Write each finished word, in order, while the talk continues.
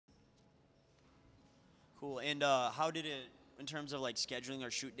Cool. And how did it, in terms of like scheduling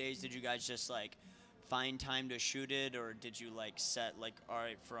or shoot days, did you guys just like find time to shoot it, or did you like set like, all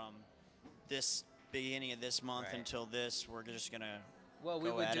right, from this beginning of this month Right. until this, we're just gonna Well, we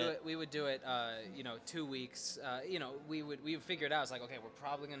go would at do it? it. We would do it. 2 weeks. We would figure it out. It's like, okay, we're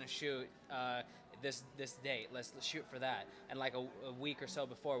probably gonna shoot this date. Let's shoot for that. And like a week or so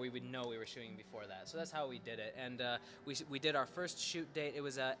before, we would know we were shooting before that. So that's how we did it. And we did our first shoot date. It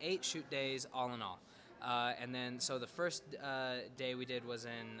was 8 shoot days all in all. And then so the first day we did was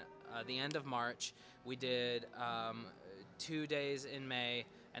in the end of March. We did 2 days in May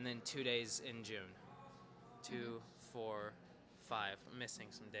and then 2 days in June. 2, 4, 5. I'm missing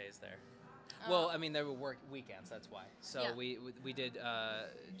some days there. Well, I mean, there were work weekends. That's why. So Yeah. we did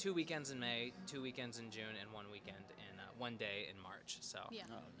 2 weekends in May, 2 weekends in June, and 1 weekend in 1 day in March. So Yeah.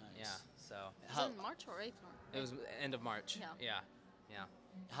 Oh, nice. yeah. So Was How, it in March or April? it was end of March. Yeah. Yeah.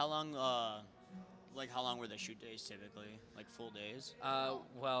 how long, how long were the shoot days typically? Like full days?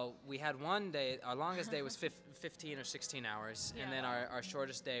 Well, we had 1 day. Our longest day was 15 or 16 hours, and then Yeah. our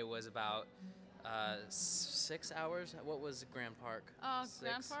shortest day was about 6 hours. What was Grand Park? Grand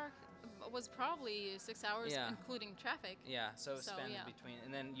 6? Park was probably 6 hours, Yeah. including traffic. Yeah, so So, spend yeah. between,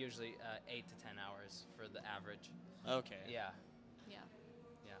 and then usually 8 to 10 hours for the average. Okay. Yeah. Yeah.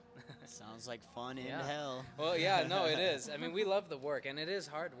 Sounds like fun in Yeah. hell. Well, yeah, no, it is. I mean, we love the work, and it is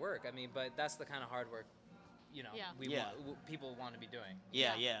hard work. I mean, but that's the kind of hard work, Yeah. Yeah. people want to be doing.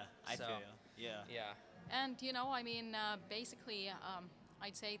 Yeah, Yeah. yeah. I So- feel you. Yeah. Yeah. And I mean, basically,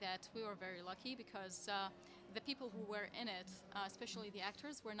 I'd say that we were very lucky because the people who were in it, especially the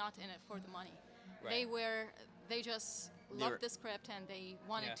actors, were not in it for the money. Right. They just were- loved the script and they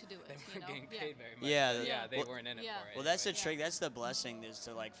wanted Yeah. to do it. They weren't getting Yeah. paid very much. Yeah, but yeah. they Well- weren't in it Yeah. for it. Well, that's the anyway. trick. That's the blessing, is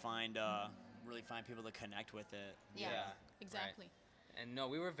to like find, really find people to connect with it. Yeah. Exactly. And no,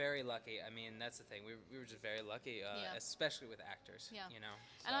 we were very lucky. I mean, that's the thing. We were just very lucky, Yeah. especially with actors. Yeah. So.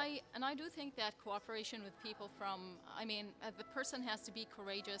 And I do think that cooperation with people I mean, the person has to be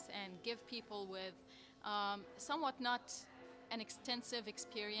courageous and give people with somewhat not an extensive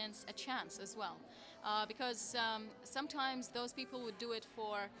experience a chance as well. Because sometimes those people would do it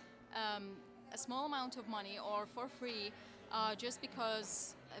for a small amount of money or for free just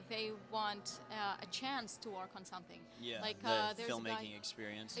because they want a chance to work on something. Yeah. Like The there's a guy. filmmaking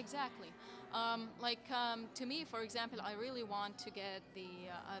experience. Exactly. To me, for example, I really want to get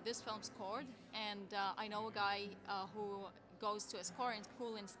this film scored, and I know a guy who goes to a scoring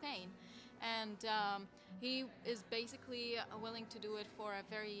school in Spain, and he is basically willing to do it for a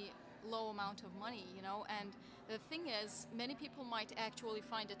very low amount of money, and the thing is, many people might actually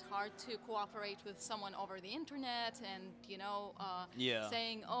find it hard to cooperate with someone over the internet and, Yeah.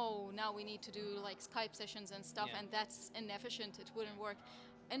 saying, oh, now we need to do like Skype sessions and stuff, Yeah. and that's inefficient, it wouldn't work.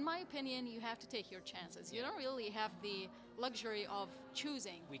 In my opinion, you have to take your chances. You don't really have the luxury of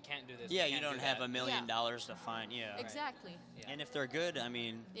choosing. We can't do this. Yeah, we you can't don't do have that. $1,000,000 to find. Yeah. Exactly. Yeah. And if they're good, I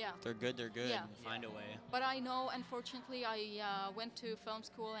mean, Yeah. if they're good, they're good. Yeah. Find a way. But I know, unfortunately, I went to film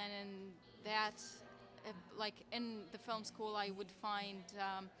school, and in that, in the film school, I would find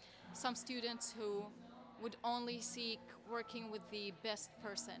some students who would only seek working with the best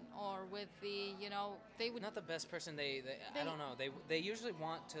person or with they would. Not the best person. I They- don't know. They usually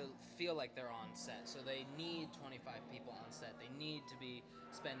want to feel like they're on set, so they need 25 people on set. They need to be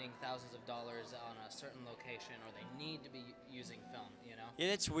spending thousands of dollars on a certain location, or they need to be using film.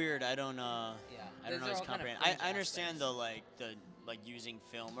 Yeah, it's weird. I don't. Yeah. I don't know. Those It's are all kind of comprehend. fringe I understand aspects. the using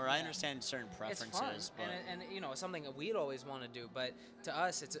film, or I understand certain It's preferences, fun, but and something that we'd always want to do. But to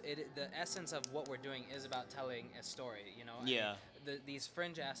us, the essence of what we're doing is about telling a story. I mean, Yeah. these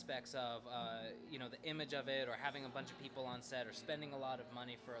fringe aspects of the image of it, or having a bunch of people on set, or spending a lot of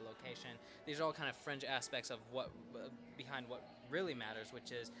money for a location. These are all kind of fringe aspects of what behind what really matters,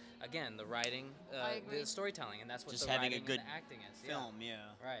 which is again the writing, I agree. the storytelling, and that's what Just the having a writing good and the acting is. film.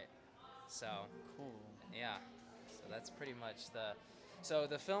 Yeah. Right. So. Cool. Yeah, so that's pretty much So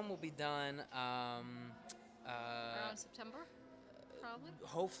the film will be done Around September, probably.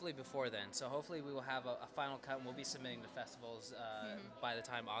 hopefully before then. So hopefully we will have a final cut, and we'll be submitting to festivals by the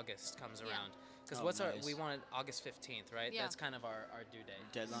time August comes Yeah. around. Because Oh, nice. we wanted August 15th, right? Yeah. That's kind of our due date.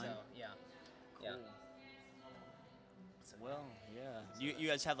 Deadline? So, yeah. Yeah. Cool. Well, yeah. You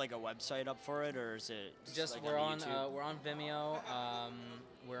guys have like a website up for it, or is it Just like we're on YouTube? we're on Vimeo.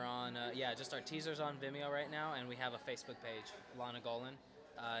 We're on just our teaser's on Vimeo right now, and we have a Facebook page, Lana Golan.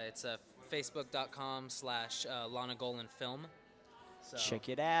 It's facebook.com/Lana Golan Film. So, Check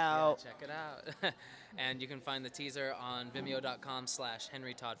it yeah, out. check it out. And you can find the teaser on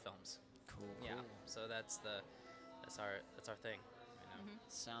Vimeo.com/Henry Todd Films. Cool. Yeah. So that's our thing.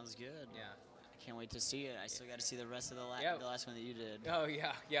 Sounds good. Yeah. I can't wait to see it. I still got to see the rest of the Yeah. last one that you did. Oh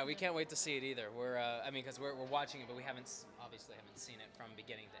yeah. We can't wait to see it either. We're I mean, because we're watching it, but we obviously haven't seen it from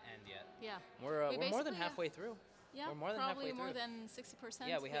beginning to end yet. Yeah. We're more than basically, halfway through. Yeah, We're more than probably halfway more through. than 60%.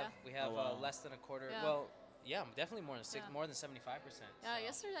 Yeah, we have Oh, wow. less than a quarter. Yeah. Well, yeah, definitely more than Yeah. more than 75%.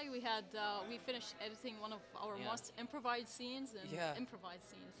 Yesterday we finished editing one of our Yeah. most improvised scenes and Yeah. improvised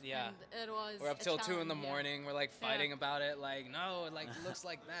scenes. Yeah. And it was We're up a till 2 in the challenge, yeah. morning. We're like fighting about it. Like no, like it looks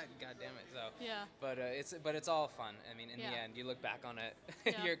like that. God damn it. So. Yeah. But it's all fun. I mean, in the Yeah. end, you look back on it.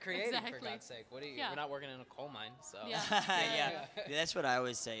 Yeah, You're creating for exactly. God's sake. What are you? Yeah. We're not working in a coal mine, so. Yeah. Yeah. That's what I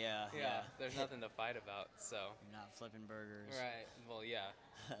always say. Yeah. Yeah, there's nothing to fight about. So. You're not flipping burgers. Right. Well, yeah.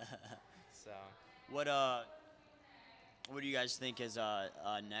 So. What do you guys think is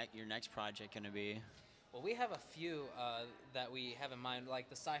your next project gonna be? Well, we have a few that we have in mind, like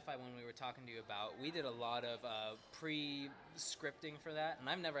the sci-fi one we were talking to you about. We did a lot of pre-scripting for that, and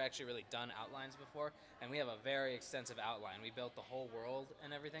I've never actually really done outlines before, and we have a very extensive outline. We built the whole world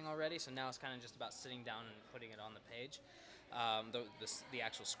and everything already, so now it's kind of just about sitting down and putting it on the page, the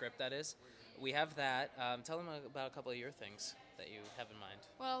actual script, that is. We have that. Tell them about a couple of your things that you have in mind.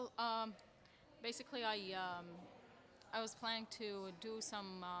 Well, basically, I was planning to do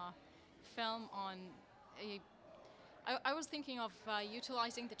some film on I was thinking of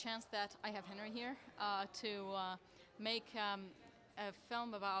utilizing the chance that I have Henry here to make a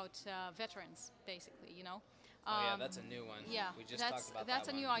film about veterans, basically, you know. Oh yeah, that's a new one. Yeah, we just talked about that's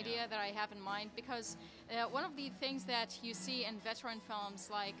that a new one. idea that I have in mind, because one of the things that you see in veteran films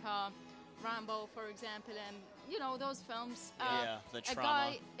like Rambo, for example, and you know those films. The a trauma.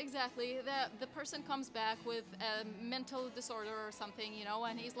 guy, exactly. The person comes back with a mental disorder or something, you know,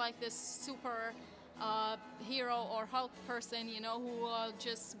 and he's like this super hero or Hulk person, you know, who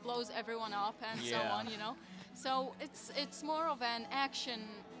just blows everyone up and so Yeah. on, you know. So it's more of an action.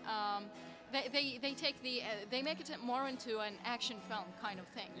 They take they make it more into an action film kind of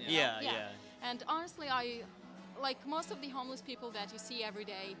thing. you know? Yeah. And honestly, I like most of the homeless people that you see every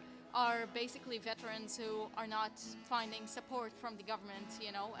day are basically veterans who are not finding support from the government,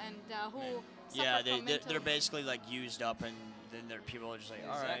 you know, and who Yeah, suffer from mental. they're basically like used up, and then people are just like,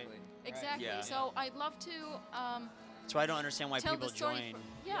 all right. Exactly. Exactly. Yeah. So I'd love to So I don't understand why tell people the story. join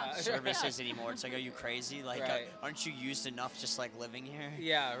Yeah. services anymore. It's like, are you crazy? Like, Right. aren't you used enough just like living here?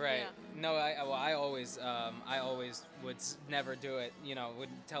 Yeah, right. Yeah. No, I always would never do it. You know, would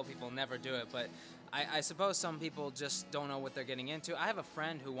tell people never do it. But I suppose some people just don't know what they're getting into. I have a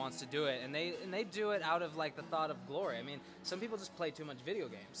friend who wants to do it, and they do it out of like the thought of glory. I mean, some people just play too much video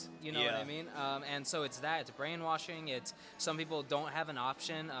games. You know what I Yeah. mean? And so it's brainwashing. It's some people don't have an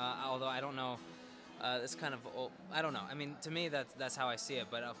option. Although I don't know. It's kind of old. I don't know. I mean, to me, that's how I see it.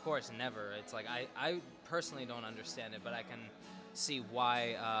 But of course, never. It's like I personally don't understand it, but I can see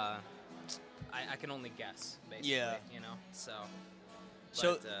why. I can only guess, basically. Yeah. You know. So.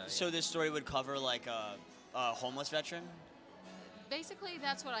 So But, so this story would cover like a homeless veteran. Basically,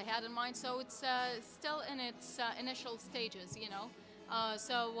 that's what I had in mind. So it's still in its initial stages, you know.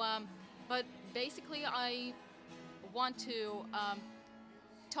 But basically, I want to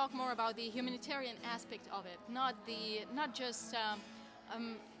talk more about the humanitarian aspect of it, not just.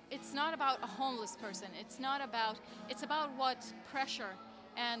 It's not about a homeless person. It's about what pressure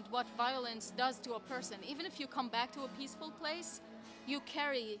and what violence does to a person. Even if you come back to a peaceful place, you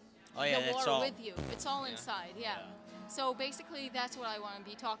carry Oh, yeah, the that's war all. with you. It's all Yeah. inside. Yeah. So basically, that's what I want to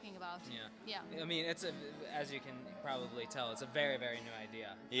be talking about. Yeah. Yeah. I mean, as you can probably tell, it's a very, very new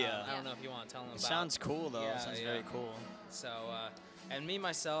idea. Yeah. I don't know if you want to tell them It about. sounds cool though. Yeah, It sounds yeah. very cool. So, and me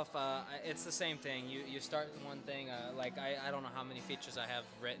myself, it's the same thing. You start one thing. Like I don't know how many features I have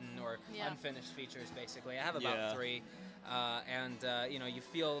written or Yeah. unfinished features. Basically, I have about Yeah. 3. And you know, you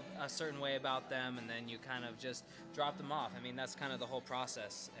feel a certain way about them, and then you kind of just drop them off. I mean, that's kind of the whole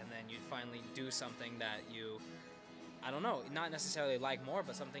process. And then you finally do something that you, I don't know, not necessarily like more,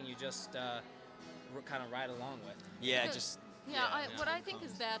 but something you just kind of ride along with. Yeah, Because- just Yeah, what I it think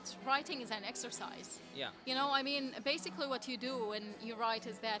comes. is that writing is an exercise. Yeah. You know, I mean, basically what you do when you write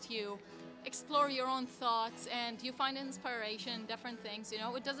is that you explore your own thoughts and you find inspiration, different things, you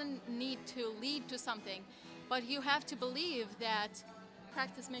know. It doesn't need to lead to something, but you have to believe that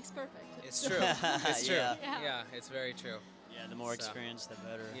practice makes perfect. It's true. It's true. Yeah. Yeah. It's very true. yeah. The more So- experience, the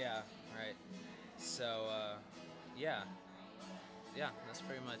better. Yeah, right. So, yeah, that's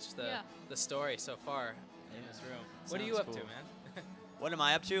pretty much Yeah. the story so far in this room. What are you Sounds up to, cool. man? What am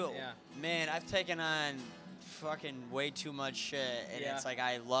I up to? Yeah. Man, I've taken on fucking way too much shit, and Yeah. it's like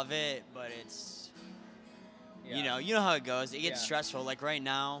I love it, but it's Yeah. you know how it goes. It gets Yeah. stressful. Like right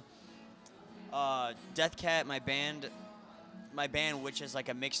now, Death Cat, my band, my band, which is like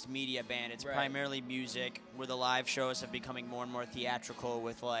a mixed media band. It's Right. primarily music, where the live shows have becoming more and more theatrical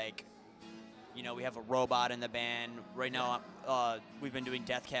with like, you know, we have a robot in the band. Right now, we've been doing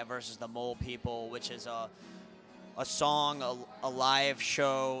Death Cat versus the Mole People, which is a song, a live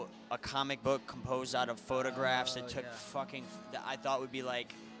show, a comic book composed out of photographs that took yeah. that I thought would be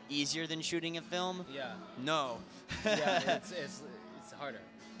like easier than shooting a film. Yeah. No. Yeah, it's harder.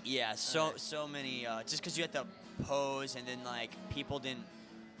 Yeah, so Alright. so many. Just because you had to pose, and then like people didn't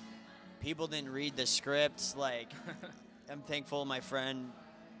read the scripts. Like, I'm thankful my friend,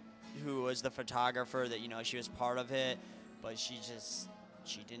 who was the photographer, that, you know, she was part of it, but she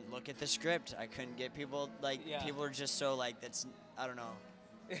didn't look at the script. I couldn't get people, like, Yeah. people are just so like, that's, I don't know.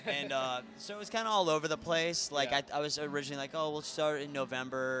 And so it was kind of all over the place. Like, Yeah. I was originally like, oh, we'll start in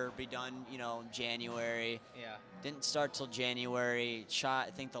November, be done, you know, January. Yeah. Didn't start till January. Shot,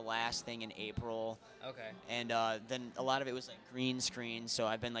 I think, the last thing in April. Okay. And then a lot of it was like green screen. So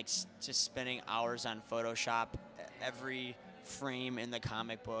I've been like just spending hours on Photoshop every frame in the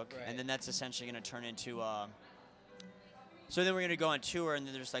comic book. Right. And then that's essentially going to turn into so then we're going to go on tour, and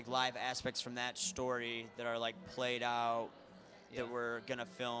then there's like live aspects from that story that are like played out Yeah. that we're going to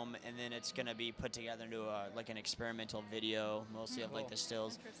film, and then it's going to be put together into like an experimental video, mostly of like Cool. the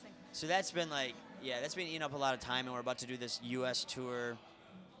stills. Interesting. So that's been like, yeah, that's been eating up a lot of time, and we're about to do this U.S. tour,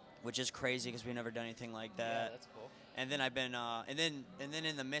 which is crazy because we've never done anything like Yeah, that. that's cool. And then I've been, and then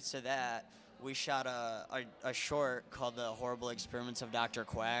in the midst of that, we shot a short called The Horrible Experiments of Dr.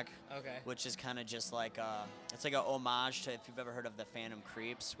 Quack, Okay. which is kind of just like it's like a homage to, if you've ever heard of The Phantom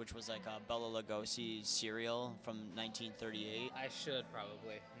Creeps, which was like a Bela Lugosi serial from 1938. I should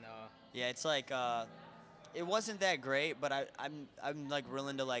probably. No. Yeah, it's like it wasn't that great, but I'm like real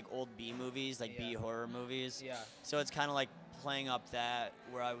into like old B movies, like B Yeah. horror movies. Yeah. So it's kind of like playing up that,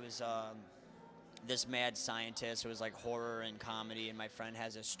 where I was this mad scientist who was like horror and comedy, and my friend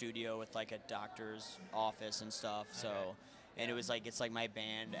has a studio with like a doctor's office and stuff. So, Okay. and it was like, it's like my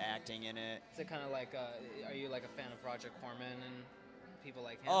band acting in it. Is it kind of like, are you like a fan of Roger Corman and people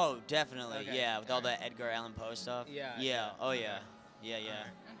like him? Oh, definitely, Okay. yeah, with all Alright. the Edgar Allan Poe stuff. Yeah, Yeah. yeah. Oh Okay. yeah. Yeah. Yeah. Alright.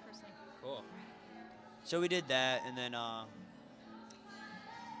 Interesting. Cool. So we did that, and then I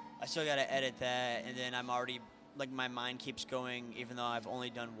still got to edit that, and then I'm already, like, my mind keeps going, even though I've only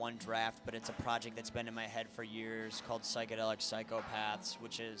done one draft, but it's a project that's been in my head for years called Psychedelic Psychopaths,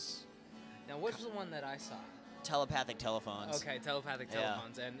 which is Now, which was the one that I saw? telepathic telephones. Okay, telepathic Yeah.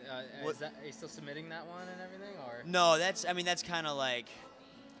 telephones. And What- are you still submitting that one and everything, or? No, that's kind of like,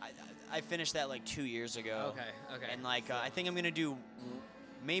 I finished that like 2 years ago. Okay. Okay. And like, I think I'm going to do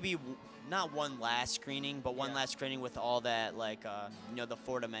maybe not one last screening, but one Yeah. last screening with all that, like, you know, the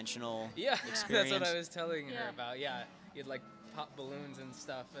four-dimensional Yeah, experience. that's what I was telling her Yeah. about. Yeah, you'd like pop balloons and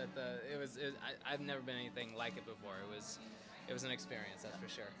stuff at the. I've never been anything like it before. It was an experience, that's for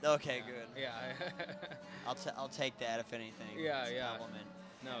sure. Okay, good. Yeah. I'll take that, if anything. Yeah, It's a yeah. compliment.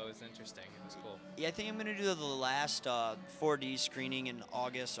 No, it was interesting. It was cool. Yeah, I think I'm gonna do the last 4D screening in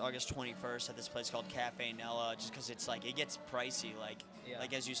August 21st at this place called Cafe Nella, just because it's like, it gets pricey. Like, Yeah.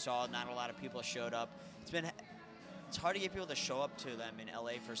 like as you saw, not a lot of people showed up. It's hard to get people to show up to them in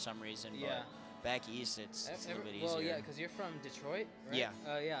LA for some reason. But Yeah. back east, it's a little bit easier. Well, yeah, because you're from Detroit, right?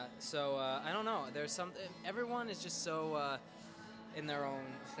 Yeah. Yeah. So I don't know. There's some. Everyone is just so in their own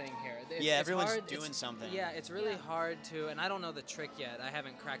thing here. Yeah, everyone's hard- doing something. Yeah, it's really Yeah. hard to, and I don't know the trick yet. I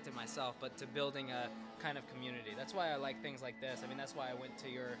haven't cracked it myself, but to building a kind of community. That's why I like things like this. I mean, that's why I went to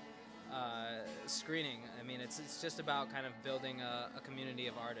your screening. I mean, it's just about kind of building a community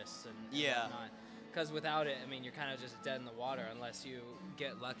of artists and Yeah. whatnot. Because without it, I mean, you're kind of just dead in the water unless you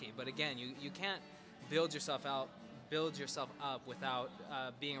get lucky. But again, you can't build yourself up without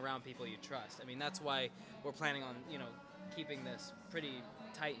being around people you trust. I mean, that's why we're planning on, keeping this pretty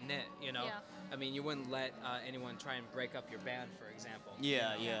tight knit. Yeah. I mean, you wouldn't let anyone try and break up your band, for example.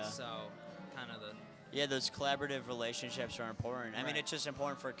 Yeah, yeah. So, kind of Yeah, those collaborative relationships are important. I mean, Right. it's just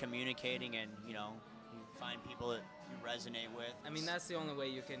important for communicating, and you find people that you resonate with. I mean, that's the only way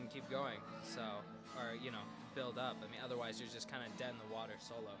you can keep going. So, or build up. I mean, otherwise you're just kind of dead in the water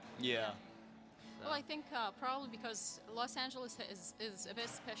solo. Yeah. Well, I think probably because Los Angeles is a bit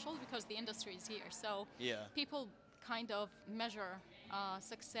special because the industry is here. So Yeah. people kind of measure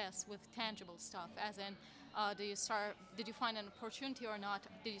success with tangible stuff, as in, did you find an opportunity or not?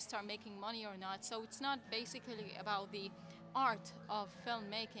 Did you start making money or not? So it's not basically about the art of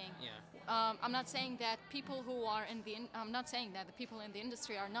filmmaking. Yeah. I'm not saying that people who are I'm not saying that the people in the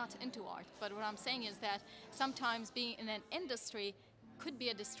industry are not into art, but what I'm saying is that sometimes being in an industry could be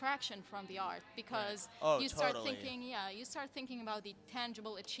a distraction from the art because Oh, you start totally. thinking, you start thinking about the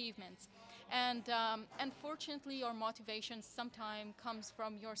tangible achievements, And unfortunately, your motivation sometimes comes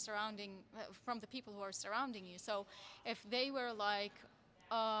from your surrounding, from the people who are surrounding you. So if they were like,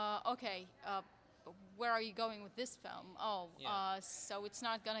 okay, where are you going with this film? Oh, so it's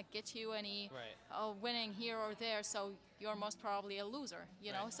not gonna get you any winning here or there. So you're most probably a loser,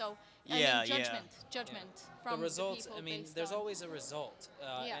 you know. So I mean, judgment from the results. people I mean, based there's on- always a result,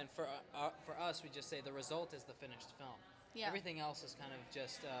 and for us, we just say the result is the finished film. Yeah. Everything else is kind of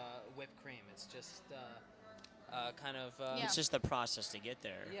just whipped cream. It's just kind of. Yeah. It's just the process to get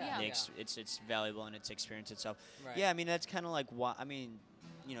there. Yeah. The Yeah. It's valuable in its experience itself. Right. Yeah, I mean that's kind of like what I mean.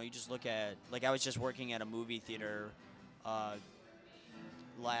 You know, you just look at like I was just working at a movie theater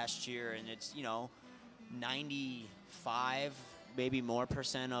last year, and it's 95 maybe more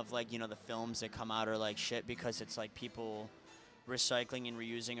percent of like the films that come out are like shit because it's like people recycling and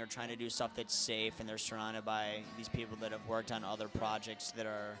reusing or trying to do stuff that's safe, and they're surrounded by these people that have worked on other projects that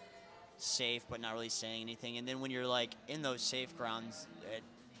are safe but not really saying anything. And then when you're like in those safe grounds,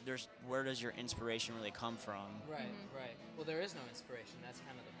 where does your inspiration really come from? Right, right. Well, there is no inspiration. That's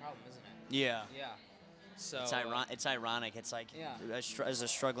kind of the problem, isn't it? Yeah. Yeah. So It's ironic. It's like Yeah. as a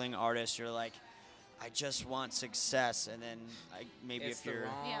struggling artist, you're like, I just want success, and then maybe it's if you're the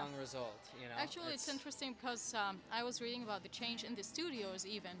wrong Yeah. result, you know. Actually, it's interesting because I was reading about the change in the studios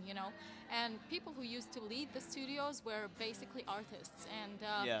even, and people who used to lead the studios were basically artists, and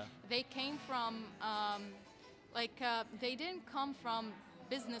they came from, they didn't come from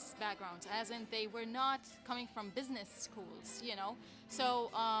business backgrounds, as in they were not coming from business schools,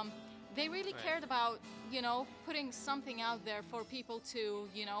 So they really cared about, putting something out there for people to,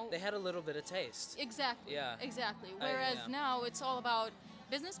 They had a little bit of taste. Exactly. Yeah. Exactly. Whereas yeah. now it's all about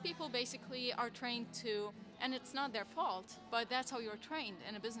business people basically are trained to, and it's not their fault, but that's how you're trained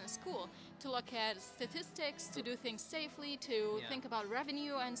in a business school, to look at statistics, to do things safely, to think about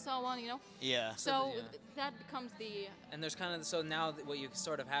revenue and so on, Yeah. So that becomes the... And there's kind of, so now what you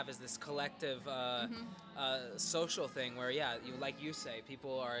sort of have is this collective social thing where, like you say,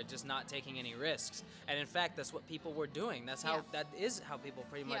 people are just not taking any risks. And in fact, that's what people were doing. That's how, that is how people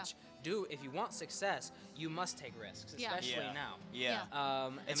pretty much do. If you want success, you must take risks, especially now. Yeah.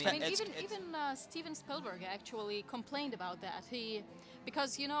 Even Steven Spielberg actually complained about that.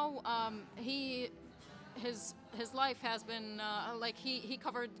 Because his life has been he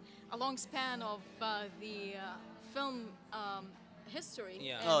covered a long span of the film history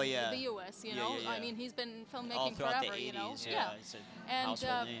in the U.S. I mean, he's been filmmaking all throughout forever. the 80s, it's a and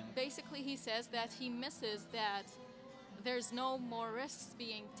household name. basically he says that he misses that there's no more risks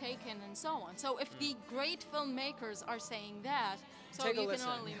being taken and so on. So if the great filmmakers are saying that, so Take a you can listen.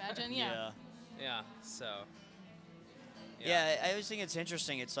 only imagine, Yeah, so... Yeah, I always think it's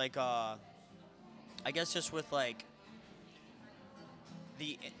interesting. It's like, I guess just with like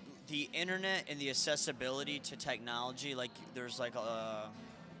the internet and the accessibility to technology, like there's like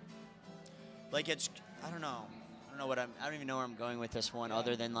it's I don't know I don't even know where I'm going with this one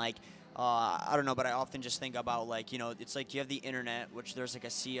other than like I don't know, but I often just think about like it's like you have the internet, which there's like a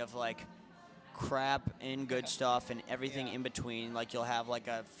sea of like crap and good stuff and everything in between. Like you'll have like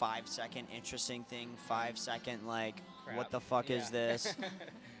a 5-second interesting thing, 5-second like Crap. what the fuck is this?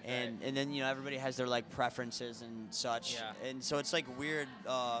 And Right. and then everybody has their like preferences and such. Yeah. And so it's like weird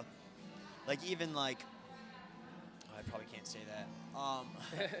like even like I probably can't say that.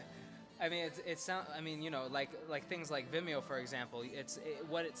 I mean, like things like Vimeo, for example.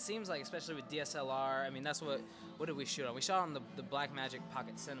 What it seems like, especially with DSLR. I mean, that's what did we shoot on? We shot on the Blackmagic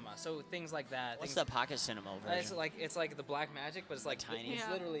Pocket Cinema. So things like that. What's the Pocket Cinema version? It's like the Blackmagic, but it's like tiny? It's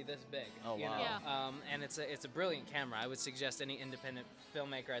literally this big. Oh, you wow. know? Yeah. And it's a brilliant camera. I would suggest any independent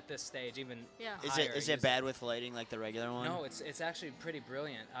filmmaker at this stage, even higher, Is use it bad with lighting like the regular one? No, it's actually pretty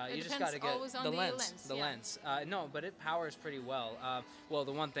brilliant. It You just depends got to get always on the the lens. lens, The yeah. lens. No, but it powers pretty well. Well,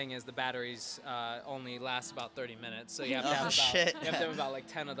 the one thing is the batteries only last about 30 minutes, so you have to have shit. you have to have about like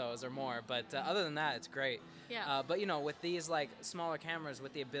 10 of those or more. But other than that, it's great. Yeah. But with these like smaller cameras,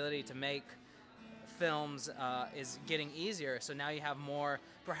 with the ability to make films is getting easier. So now you have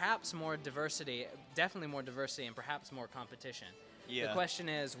perhaps more diversity, definitely more diversity, and perhaps more competition. Yeah. The question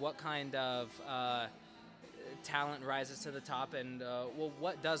is, what kind of talent rises to the top, and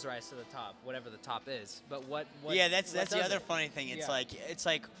what does rise to the top, whatever the top is. But what yeah, that's what the does other it? funny thing. It's Yeah.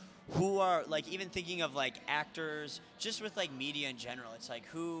 like who are like even thinking of like actors, just with like media in general. It's like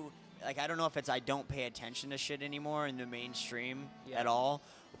who like I don't know if it's I don't pay attention to shit anymore in the mainstream Yeah. at all,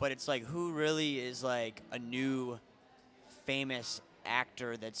 but it's like who really is like a new famous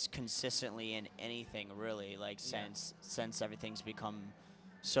actor that's consistently in anything really like since everything's become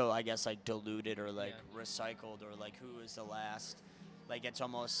so I guess like diluted or like recycled or like who is the last like it's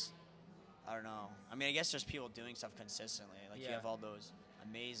almost I don't know. I mean, I guess there's people doing stuff consistently. Like you Yeah. have all those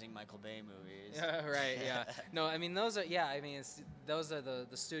amazing Michael Bay movies. Yeah, right. Yeah. No, I mean those are. Yeah, I mean those are the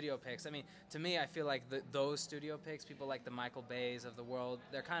studio picks. I mean, to me, I feel like those studio picks, people like the Michael Bays of the world,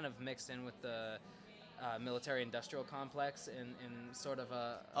 they're kind of mixed in with the military-industrial complex in sort of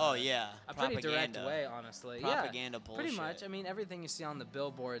Oh yeah, a pretty direct propaganda. way, honestly. Propaganda Yeah, pretty much. bullshit. I mean, everything you see on the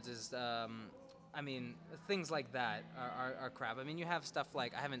billboards is. I mean, things like that are crap. I mean, you have stuff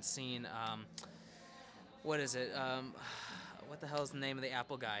like I haven't seen. What is it? What the hell is the name of the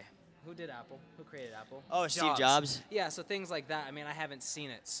Apple guy? Who did Apple? Who created Apple? Oh, Steve Jobs. Yeah, so things like that. I mean, I haven't seen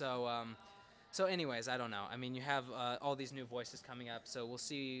it. So anyways, I don't know. I mean, you have all these new voices coming up, so we'll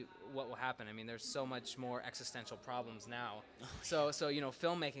see what will happen. I mean, there's so much more existential problems now. So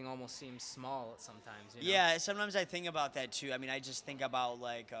filmmaking almost seems small sometimes. You know? Yeah, sometimes I think about that too. I mean, I just think about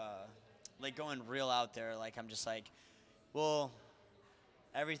like going real out there. Like I'm just like, well,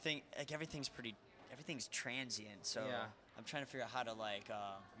 everything's transient. So Yeah. I'm trying to figure out how to like,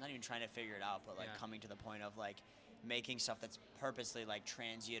 I'm not even trying to figure it out, but like Yeah. coming to the point of like making stuff that's purposely like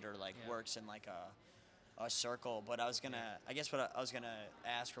transient or like Yeah. works in like a circle. But I guess what I was gonna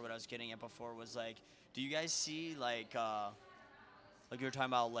ask, or what I was getting at before was like, do you guys see like you were talking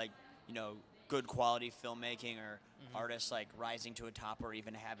about like, good quality filmmaking or artists like rising to a top, or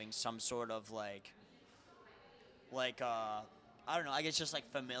even having some sort of like I don't know, I guess just like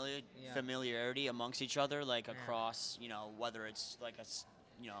familiarity amongst each other, like across, whether it's like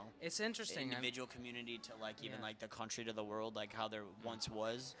It's interesting. individual community to like even Yeah. like the country to the world, like how there once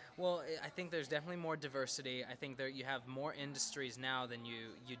was. Well, I think there's definitely more diversity. I think you have more industries now than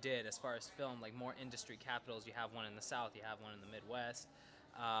you did as far as film, like more industry capitals. You have one in the South, you have one in the Midwest.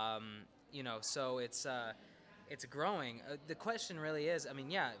 So it's growing. The question really is, I mean,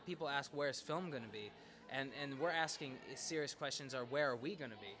 yeah, people ask where's film going to be? And we're asking serious questions are where are we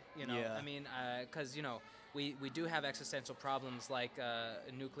going to be? Yeah. I mean, because, we do have existential problems like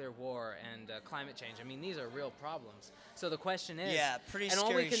nuclear war and climate change. I mean, these are real problems. So the question is, Yeah, pretty and all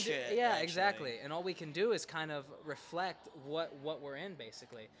we scary can shit, do, yeah, actually. exactly. And all we can do is kind of reflect what we're in,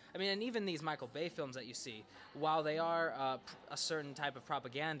 basically. I mean, and even these Michael Bay films that you see, while they are a certain type of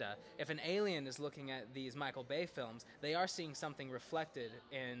propaganda, if an alien is looking at these Michael Bay films, they are seeing something reflected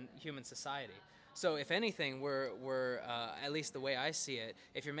in human society. So if anything, we're at least the way I see it,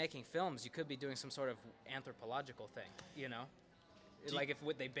 if you're making films, you could be doing some sort of anthropological thing, Like if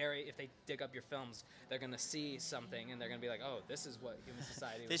they dig up your films, they're gonna see something and they're gonna be like, oh, this is what human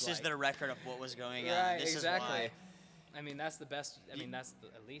society was This like. is their record of what was going on. Right, This exactly. is why. I mean, that's the best. I mean, that's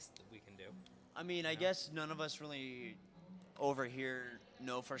at least that we can do. I mean, I guess none of us really over here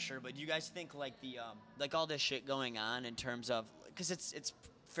know for sure, but you guys think like the like all this shit going on in terms of, because it's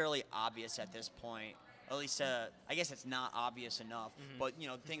fairly obvious at this point. At least I guess it's not obvious enough, but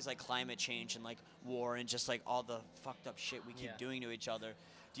things like climate change and like war and just like all the fucked up shit we keep doing to each other.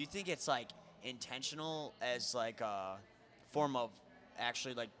 Do you think it's like intentional as like a form of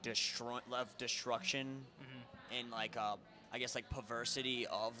actually like destruction and like I guess like perversity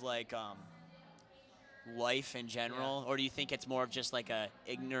of like life in general, or do you think it's more of just like a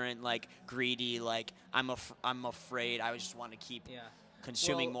ignorant, like greedy, like I'm afraid, I just want to keep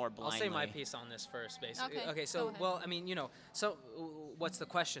consuming more blindly? I'll say my piece on this first, basically. Okay, So go ahead. well, I mean, so what's the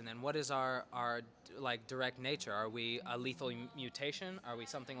question then? What is our like direct nature? Are we a lethal mutation? Are we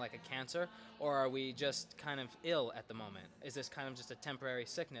something like a cancer, or are we just kind of ill at the moment? Is this kind of just a temporary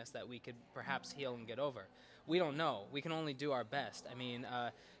sickness that we could perhaps heal and get over? We don't know. We can only do our best. I mean,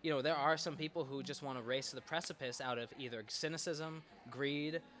 there are some people who just want to race to the precipice out of either cynicism,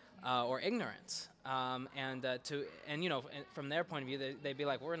 greed, or ignorance. And from their point of view, they'd be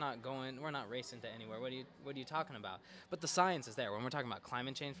like, we're not racing to anywhere. What are you talking about? But the science is there. When we're talking about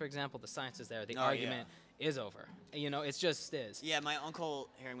climate change, for example, the science is there. The argument is over. It just is. Yeah, my uncle.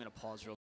 Here, I'm gonna pause real